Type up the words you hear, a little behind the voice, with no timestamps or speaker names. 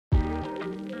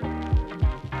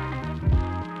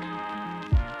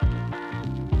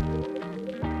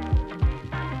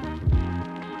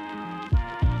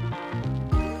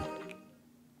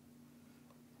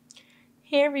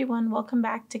Hey everyone, welcome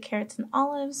back to Carrots and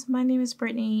Olives. My name is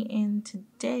Brittany and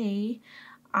today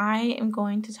I am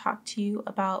going to talk to you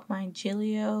about my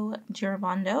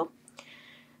Giramondo.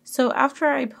 So after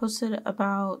I posted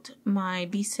about my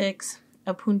B6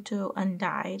 Appunto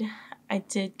Undyed, I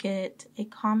did get a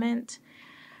comment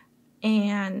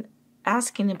and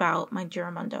asking about my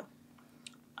Giramondo.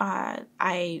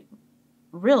 I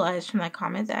realized from that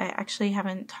comment that I actually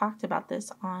haven't talked about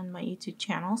this on my YouTube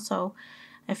channel, so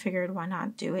I figured why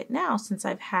not do it now since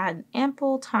I've had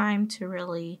ample time to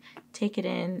really take it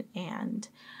in, and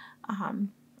I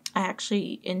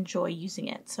actually enjoy using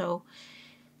it. So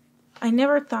I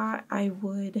never thought I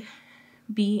would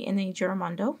be in a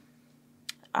Giramondo.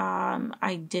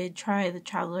 I did try the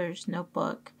Traveler's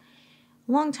Notebook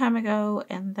a long time ago,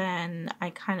 and then I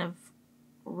kind of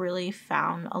really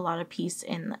found a lot of peace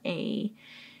in a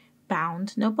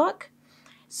bound notebook.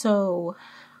 So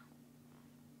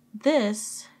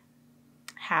this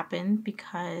happened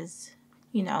because,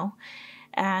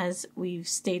 as we've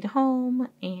stayed home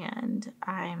and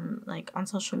I'm like on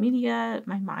social media,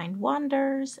 my mind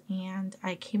wanders and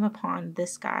I came upon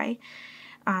this guy.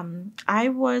 I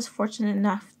was fortunate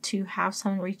enough to have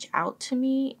someone reach out to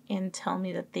me and tell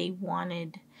me that they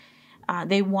wondered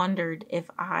if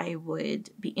I would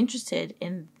be interested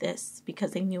in this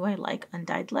because they knew I like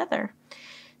undyed leather.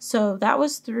 So that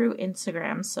was through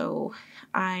Instagram. So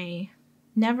I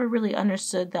never really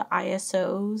understood the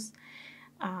ISOs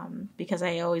because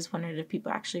I always wondered if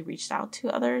people actually reached out to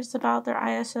others about their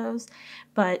ISOs.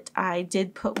 But I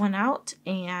did put one out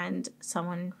and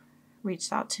someone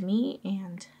reached out to me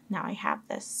and now I have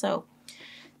this. So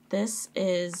this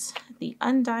is the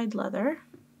undyed leather,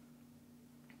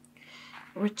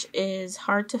 which is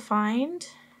hard to find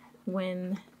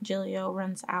when Gilio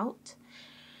runs out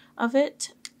of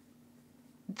it.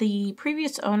 The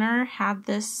previous owner had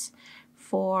this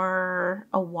for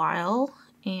a while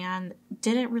and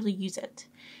didn't really use it.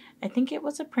 I think it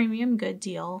was a premium good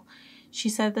deal. She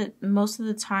said that most of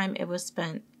the time it was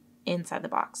spent inside the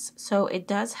box. So it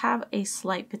does have a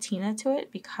slight patina to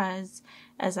it because,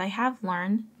 as I have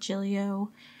learned, Gilio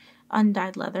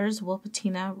undyed leathers will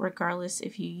patina regardless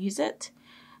if you use it.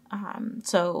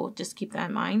 So just keep that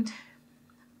in mind.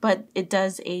 But it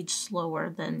does age slower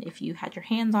than if you had your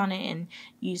hands on it and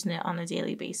using it on a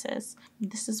daily basis.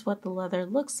 This is what the leather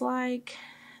looks like.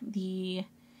 The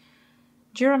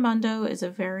Giramondo is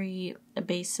a very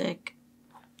basic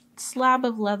slab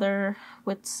of leather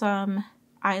with some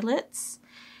eyelets.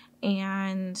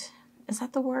 And is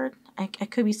that the word? I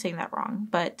could be saying that wrong.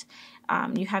 But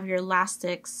you have your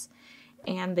elastics,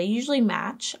 and they usually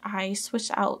match. I switched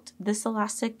out this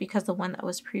elastic because the one that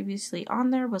was previously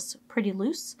on there was pretty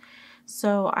loose.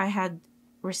 So I had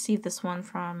received this one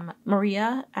from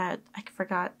Maria I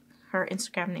forgot her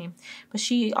Instagram name, but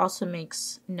she also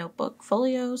makes notebook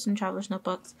folios and traveler's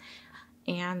notebooks.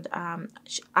 And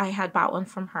I had bought one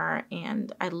from her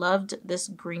and I loved this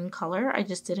green color. I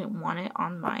just didn't want it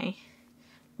on my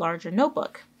larger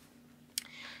notebook.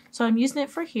 So I'm using it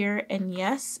for here, and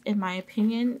yes, in my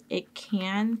opinion, it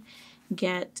can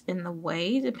get in the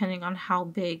way depending on how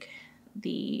big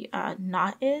the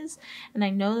knot is. And I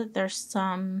know that there's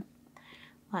some,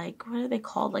 like, what are they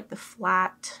called? Like the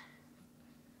flat,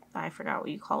 I forgot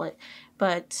what you call it,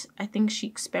 but I think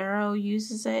Chic Sparrow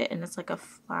uses it, and it's like a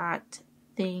flat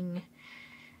thing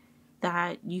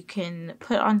that you can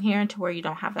put on here to where you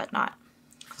don't have that knot.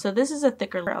 So this is a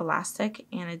thicker elastic,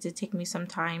 and it did take me some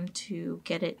time to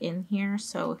get it in here,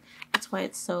 so that's why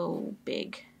it's so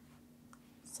big.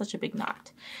 Such a big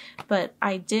knot. But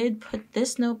I did put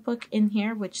this notebook in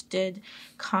here, which did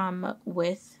come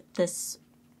with this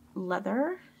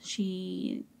leather.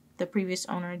 The previous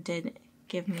owner did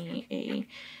give me a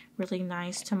really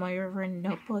nice Tomoe River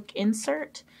notebook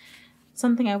insert.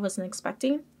 Something I wasn't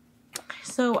expecting.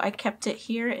 So I kept it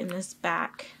here in this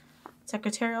back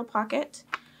secretarial pocket.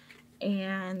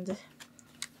 And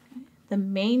the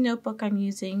main notebook I'm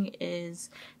using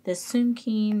is the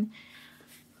Sunkeen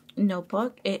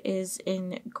notebook. It is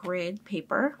in grid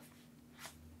paper.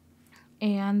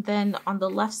 And then on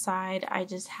the left side, I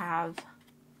just have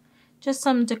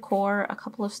some decor, a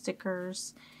couple of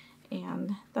stickers,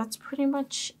 and that's pretty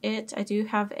much it. I do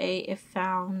have a if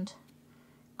found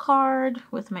card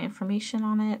with my information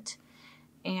on it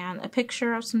and a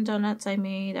picture of some donuts I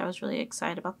made. I was really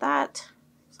excited about that.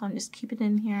 So I'm just keeping it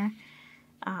in here.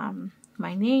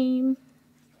 My name,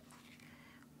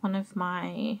 one of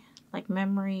my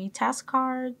memory task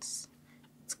cards.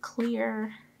 It's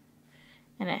clear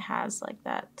and it has like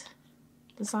that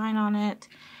design on it.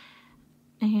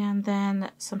 And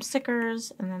then some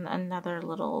stickers and then another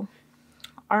little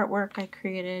artwork I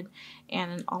created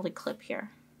and an ollie clip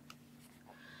here.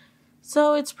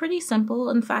 So it's pretty simple.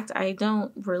 In fact, I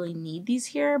don't really need these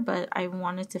here, but I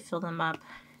wanted to fill them up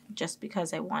just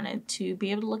because I wanted to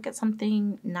be able to look at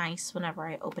something nice whenever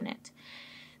I open it.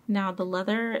 Now the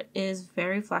leather is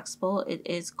very flexible. It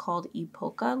is called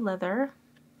Epoca leather.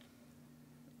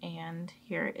 And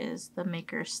here is the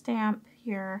maker's stamp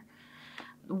here.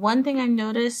 One thing I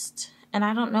noticed, and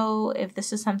I don't know if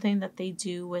this is something that they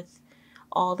do with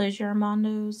all the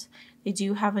Giramondos, they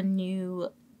do have a new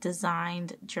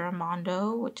designed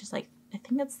Giramondo, which is like, I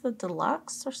think it's the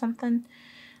deluxe or something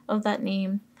of that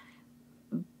name,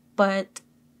 but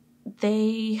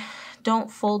they don't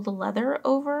fold the leather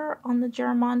over on the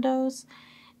Giramondos,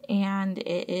 and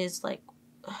it is like,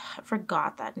 I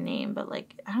forgot that name, but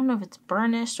like, I don't know if it's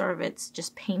burnished or if it's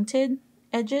just painted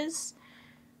edges,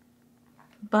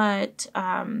 but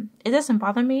it doesn't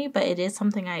bother me, but it is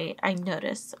something I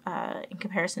noticed in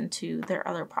comparison to their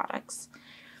other products.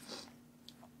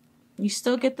 You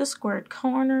still get the squared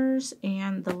corners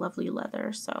and the lovely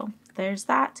leather, so there's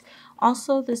that.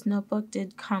 Also, this notebook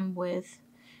did come with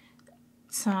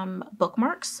some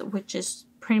bookmarks, which is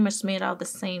pretty much made out of the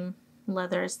same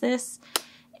leather as this,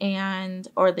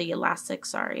 or the elastic,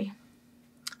 sorry.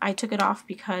 I took it off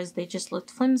because they just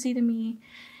looked flimsy to me,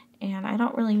 and I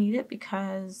don't really need it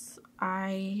because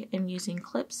I am using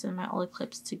clips and my ollie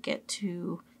clips to get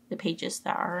to the pages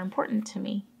that are important to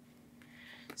me.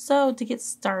 So to get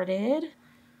started,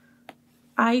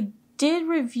 I did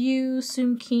review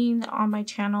Soon Keen on my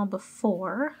channel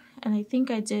before, and I think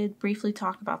I did briefly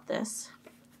talk about this,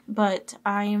 but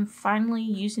I am finally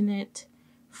using it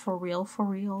for real, for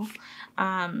real.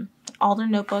 All their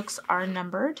notebooks are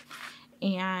numbered,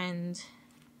 and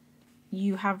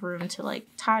you have room to like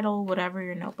title whatever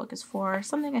your notebook is for.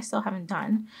 Something I still haven't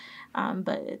done,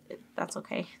 but that's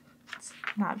okay. It's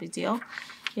not a big deal.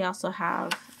 They also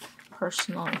have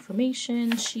personal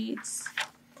information sheets.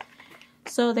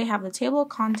 So they have the table of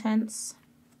contents,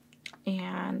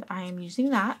 and I am using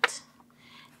that.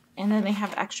 And then they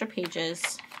have extra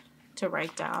pages to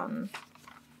write down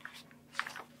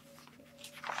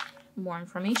more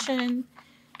information.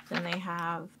 Then they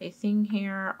have a thing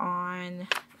here on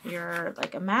your,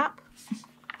 like a map,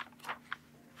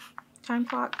 time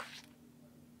clock,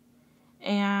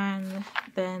 and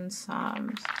then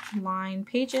some line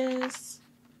pages.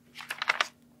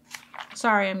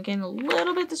 Sorry, I'm getting a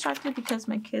little bit distracted because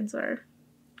my kids are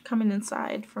coming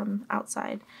inside from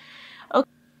outside. Okay.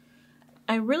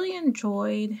 I really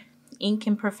enjoyed Ink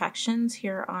Imperfections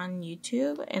here on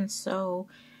YouTube, and so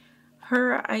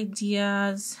her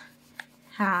ideas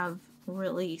have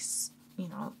really,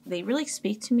 they really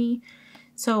speak to me.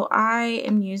 So I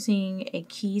am using a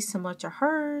key similar to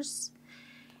hers.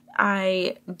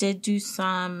 I did do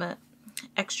some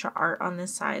extra art on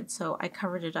this side, so I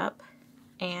covered it up.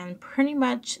 And pretty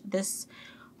much this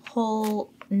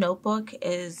whole notebook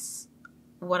is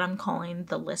what I'm calling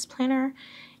the list planner.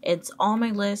 It's all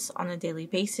my lists on a daily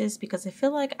basis because I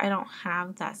feel like I don't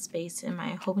have that space in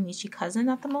my Hobonichi cousin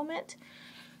at the moment.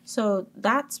 So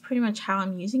that's pretty much how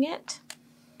I'm using it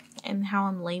and how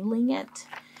I'm labeling it.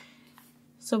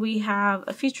 So we have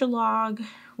a future log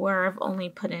where I've only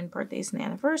put in birthdays and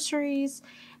anniversaries,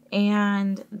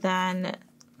 and then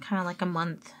kind of like a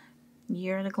month,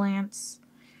 year at a glance.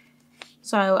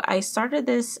 So I started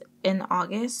this in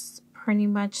August, pretty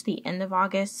much the end of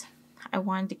August. I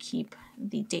wanted to keep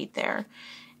the date there.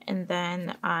 And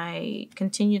then I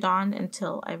continued on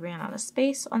until I ran out of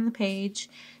space on the page.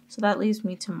 So that leaves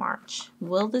me to March.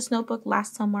 Will this notebook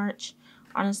last till March?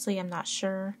 Honestly, I'm not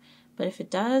sure. But if it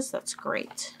does, that's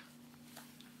great.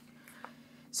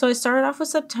 So I started off with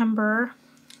September,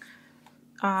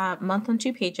 month on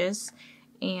 2 pages.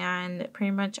 And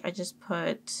pretty much I just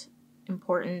put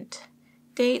important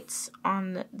dates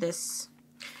on this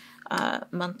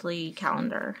monthly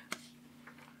calendar.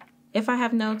 If I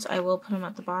have notes, I will put them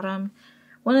at the bottom.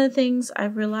 One of the things I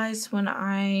realized when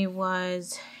I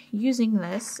was using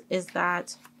this is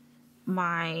that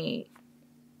my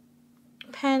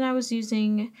pen I was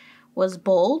using was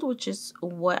bold, which is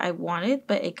what I wanted,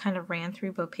 but it kind of ran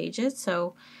through both pages.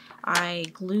 So I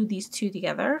glued these two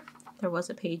together. There was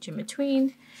a page in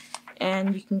between,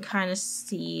 and you can kind of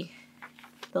see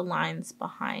the lines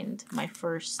behind my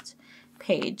first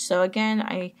page. So again,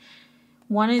 I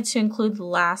wanted to include the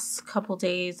last couple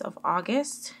days of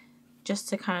August just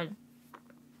to kind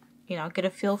of, get a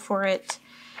feel for it.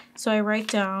 So I write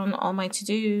down all my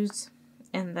to-dos,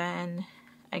 and then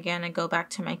again I go back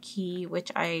to my key, which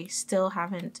I still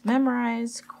haven't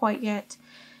memorized quite yet,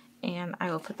 and I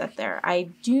will put that there. I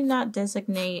do not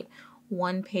designate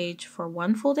one page for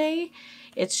one full day.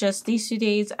 It's just these 2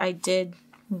 days I did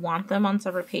want them on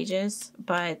separate pages,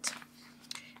 but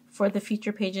for the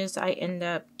feature pages I end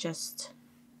up just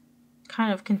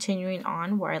kind of continuing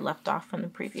on where I left off from the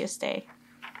previous day.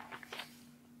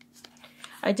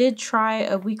 I did try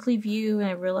a weekly view and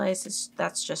I realized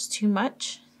that's just too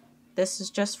much. This is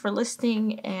just for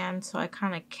listing, and so I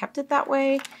kind of kept it that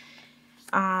way.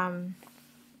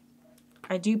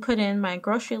 I do put in my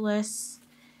grocery lists,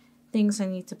 things I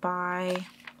need to buy,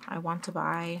 I want to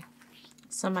buy,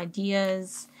 some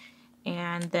ideas,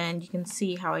 and then you can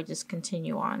see how I just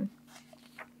continue on.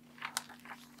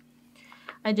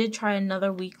 I did try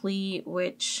another weekly,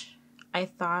 which I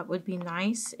thought would be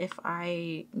nice if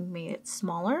I made it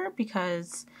smaller,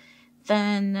 because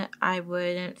then I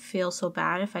wouldn't feel so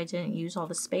bad if I didn't use all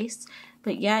the space.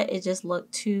 But yet it just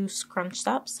looked too scrunched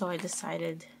up, so I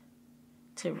decided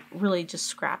to really just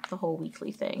scrap the whole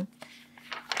weekly thing.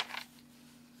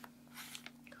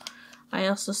 I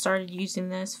also started using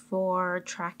this for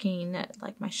tracking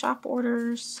like my shop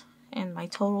orders and my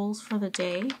totals for the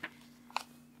day.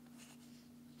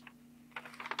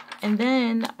 And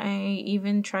then I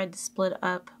even tried to split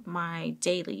up my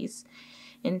dailies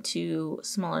into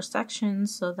smaller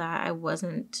sections so that I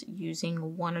wasn't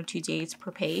using 1 or 2 days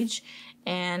per page,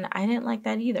 and I didn't like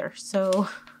that either. So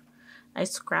I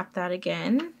scrapped that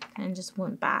again and just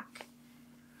went back.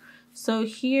 So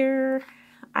here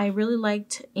I really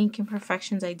liked Ink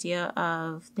Imperfection's idea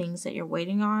of things that you're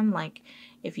waiting on, like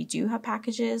if you do have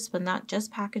packages, but not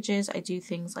just packages. I do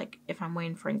things like if I'm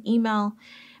waiting for an email,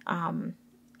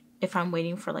 if I'm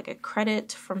waiting for like a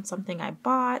credit from something I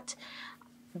bought,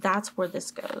 that's where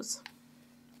this goes.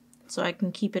 So I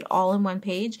can keep it all in one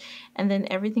page, and then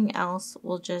everything else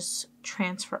will just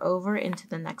transfer over into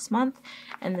the next month.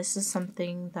 And this is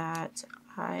something that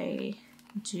I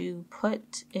do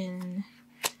put in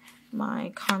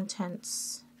my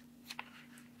contents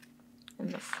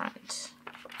in the front.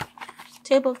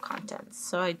 Table of contents.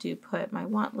 So I do put my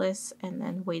want list and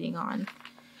then waiting on.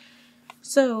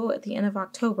 So at the end of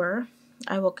October,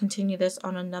 I will continue this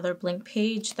on another blank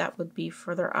page that would be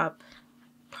further up,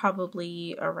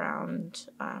 probably around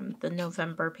the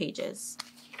November pages.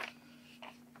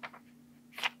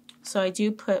 So I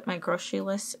do put my grocery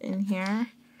lists in here.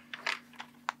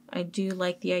 I do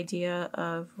like the idea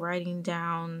of writing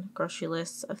down grocery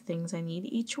lists of things I need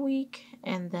each week,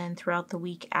 and then throughout the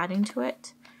week adding to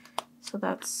it. So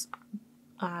that's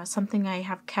something I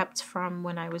have kept from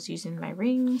when I was using my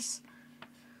rings.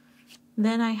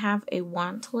 Then I have a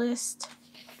want list,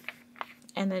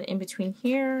 and then in between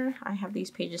here I have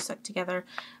these pages stuck together,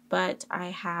 but I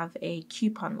have a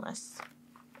coupon list.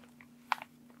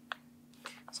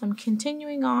 So I'm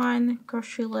continuing on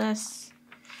grocery lists.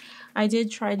 I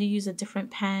did try to use a different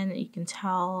pen. You can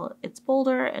tell it's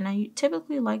bolder, and I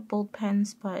typically like bold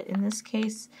pens, but in this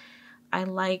case I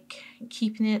like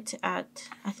keeping it at,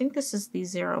 I think this is the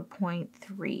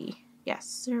 0.3.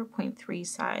 Yes, 0.3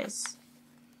 size.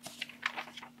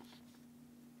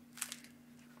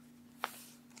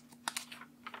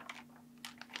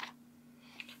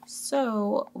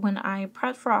 So when I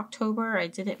prepped for October, I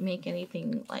didn't make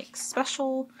anything like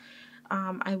special.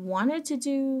 I wanted to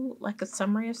do like a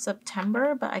summary of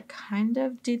September, but I kind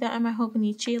of do that in my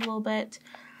Hobonichi a little bit.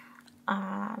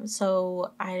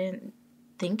 So I didn't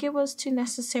think it was too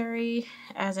necessary,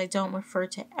 as I don't refer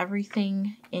to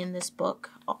everything in this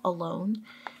book alone.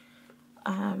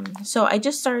 So I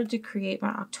just started to create my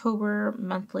October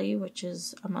monthly, which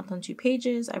is a month on 2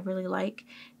 pages. I really like.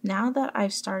 Now that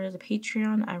I've started a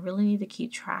Patreon, I really need to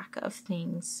keep track of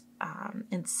things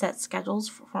and set schedules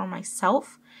for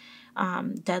myself,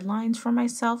 deadlines for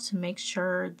myself, to make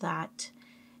sure that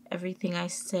everything I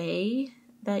say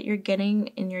that you're getting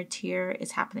in your tier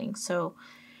is happening. So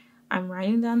I'm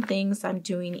writing down things I'm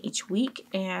doing each week,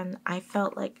 and I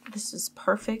felt like this is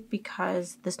perfect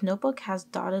because this notebook has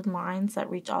dotted lines that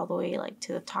reach all the way like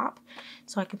to the top,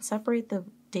 so I can separate the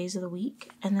days of the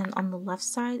week. And then on the left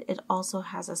side it also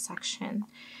has a section,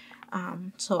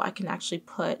 so I can actually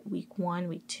put week 1,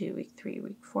 week 2, week 3,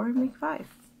 week 4, and week 5.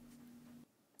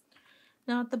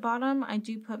 Now at the bottom I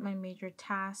do put my major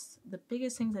tasks, the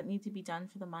biggest things that need to be done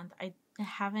for the month. I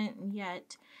haven't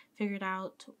yet figured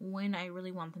out when I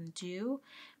really want them due,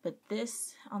 but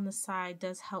this on the side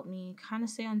does help me kind of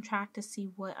stay on track to see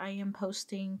what I am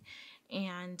posting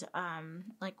and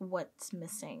like what's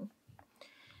missing.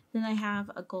 Then I have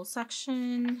a goal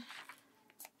section,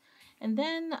 and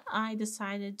then I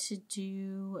decided to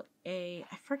do I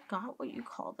forgot what you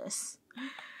call this.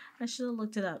 I should have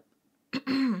looked it up.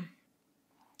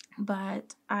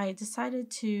 But I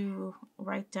decided to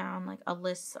write down like a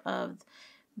list of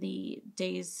the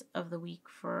days of the week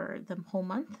for the whole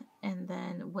month, and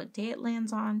then what day it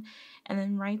lands on, and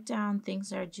then write down things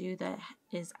that are due that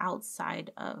is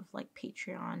outside of like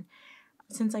Patreon.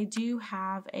 Since I do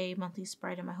have a monthly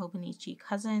spread in my Hobonichi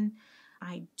cousin,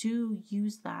 I do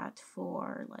use that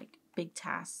for like big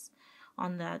tasks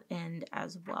on that end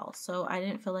as well. So I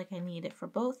didn't feel like I need it for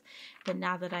both, but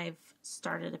now that I've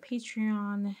started a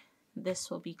Patreon,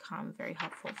 this will become very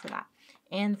helpful for that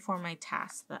and for my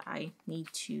tasks that I need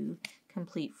to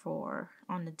complete for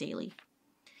on the daily.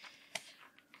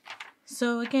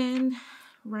 So again,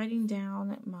 writing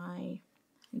down my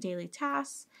daily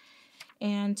tasks,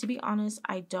 and to be honest,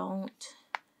 I don't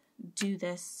do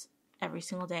this every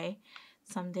single day.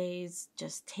 Some days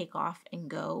just take off and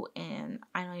go, and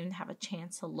I don't even have a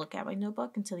chance to look at my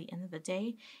notebook until the end of the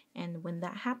day. And when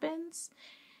that happens,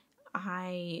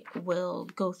 I will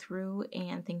go through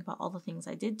and think about all the things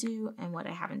I did do and what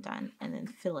I haven't done, and then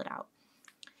fill it out.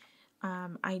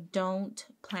 I don't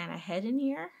plan ahead in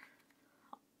here.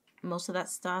 Most of that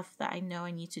stuff that I know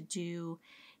I need to do,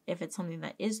 if it's something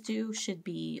that is due, should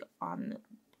be on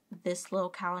this little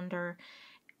calendar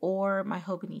or my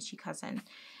Hobonichi cousin.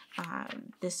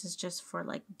 This is just for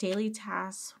like daily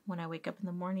tasks. When I wake up in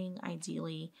the morning,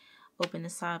 ideally open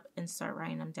this up and start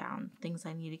writing them down, things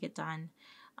I need to get done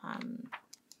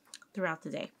throughout the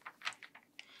day.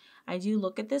 I do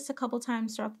look at this a couple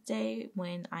times throughout the day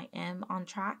when I am on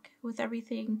track with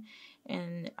everything,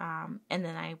 and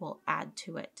then I will add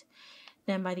to it.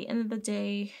 Then by the end of the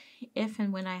day, if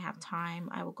and when I have time,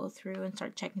 I will go through and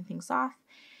start checking things off.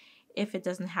 If it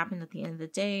doesn't happen at the end of the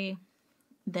day,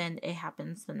 then it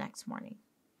happens the next morning.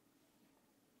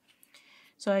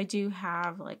 So I do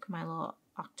have like my little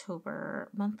October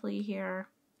monthly here,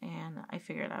 and I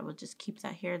figured I would just keep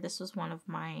that here. This was one of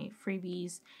my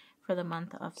freebies for the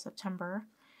month of September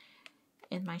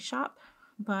in my shop.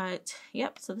 But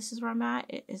yep, so this is where I'm at.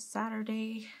 It is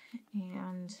Saturday,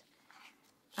 and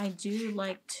I do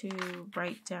like to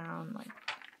write down, like,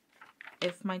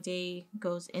 if my day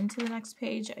goes into the next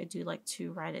page, I do like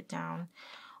to write it down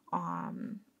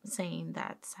saying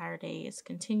that Saturday is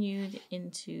continued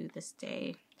into this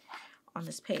day on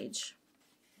this page.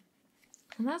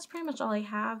 And that's pretty much all I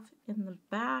have in the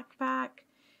backpack.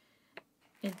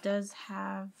 It does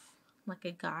have like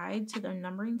a guide to their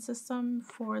numbering system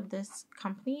for this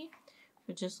company,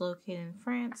 which is located in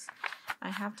France. I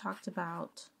have talked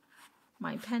about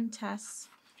my pen tests,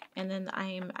 and then I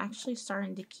am actually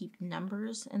starting to keep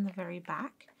numbers in the very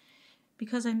back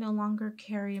because I no longer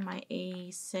carry my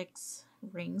A6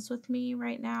 rings with me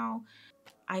right now.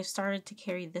 I started to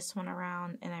carry this one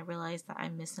around, and I realized that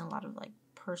I'm missing a lot of like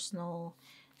personal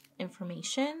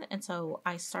information, and so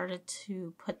I started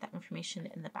to put that information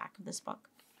in the back of this book.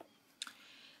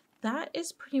 That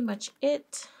is pretty much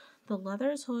it. The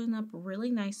leather is holding up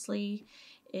really nicely.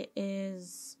 It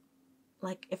is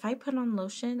like, if I put on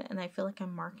lotion and I feel like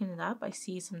I'm marking it up, I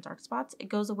see some dark spots, it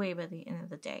goes away by the end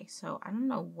of the day. So I don't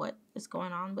know what is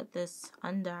going on with this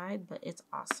undyed, but it's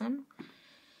awesome.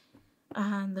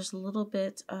 There's a little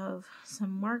bit of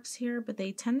some marks here, but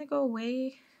they tend to go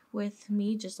away with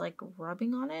me just like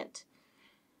rubbing on it.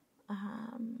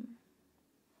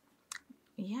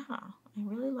 Yeah, I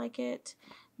really like it.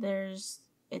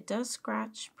 It does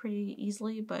scratch pretty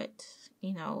easily, but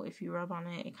you know, if you rub on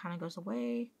it, it kind of goes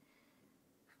away.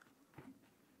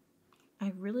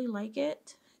 I really like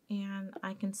it, and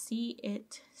I can see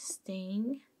it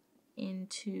staying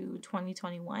into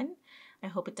 2021. I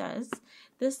hope it does.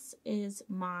 This is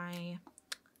my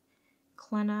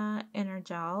Clena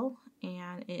Energel,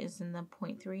 and it is in the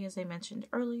 0.3, as I mentioned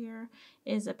earlier.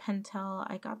 It is a Pentel.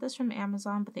 I got this from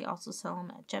Amazon, but they also sell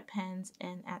them at Jet Pens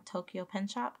and at Tokyo Pen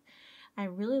Shop. I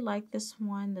really like this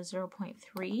one, the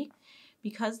 0.3,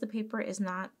 because the paper is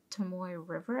not Tomoe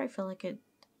River. I feel like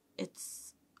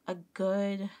it's a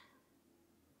good,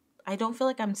 I don't feel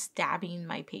like I'm stabbing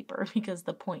my paper because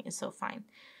the point is so fine.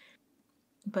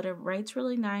 But it writes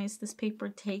really nice. This paper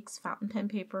takes fountain pen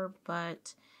paper,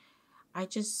 but I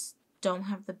just don't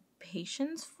have the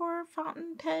patience for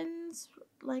fountain pens.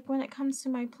 Like when it comes to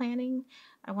my planning,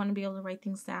 I want to be able to write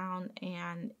things down,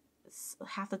 and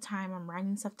half the time I'm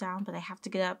writing stuff down, but I have to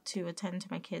get up to attend to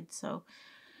my kids. So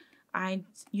I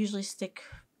usually stick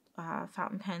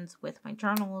fountain pens with my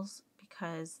journals,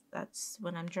 because that's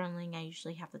when I'm journaling, I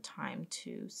usually have the time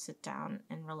to sit down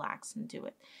and relax and do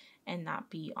it and not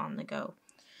be on the go.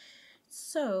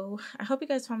 So I hope you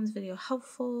guys found this video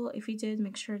helpful. If you did,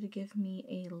 make sure to give me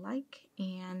a like,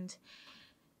 and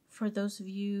for those of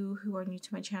you who are new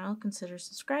to my channel, consider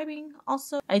subscribing.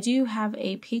 Also, I do have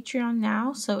a Patreon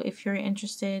now, so if you're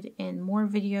interested in more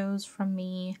videos from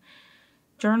me,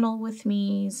 journal with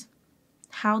me's,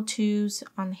 how-tos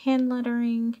on hand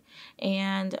lettering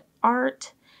and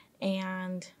art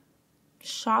and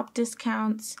shop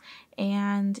discounts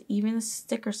and even a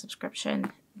sticker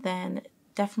subscription, then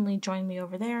definitely join me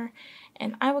over there,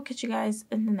 and I will catch you guys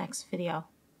in the next video.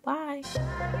 Bye!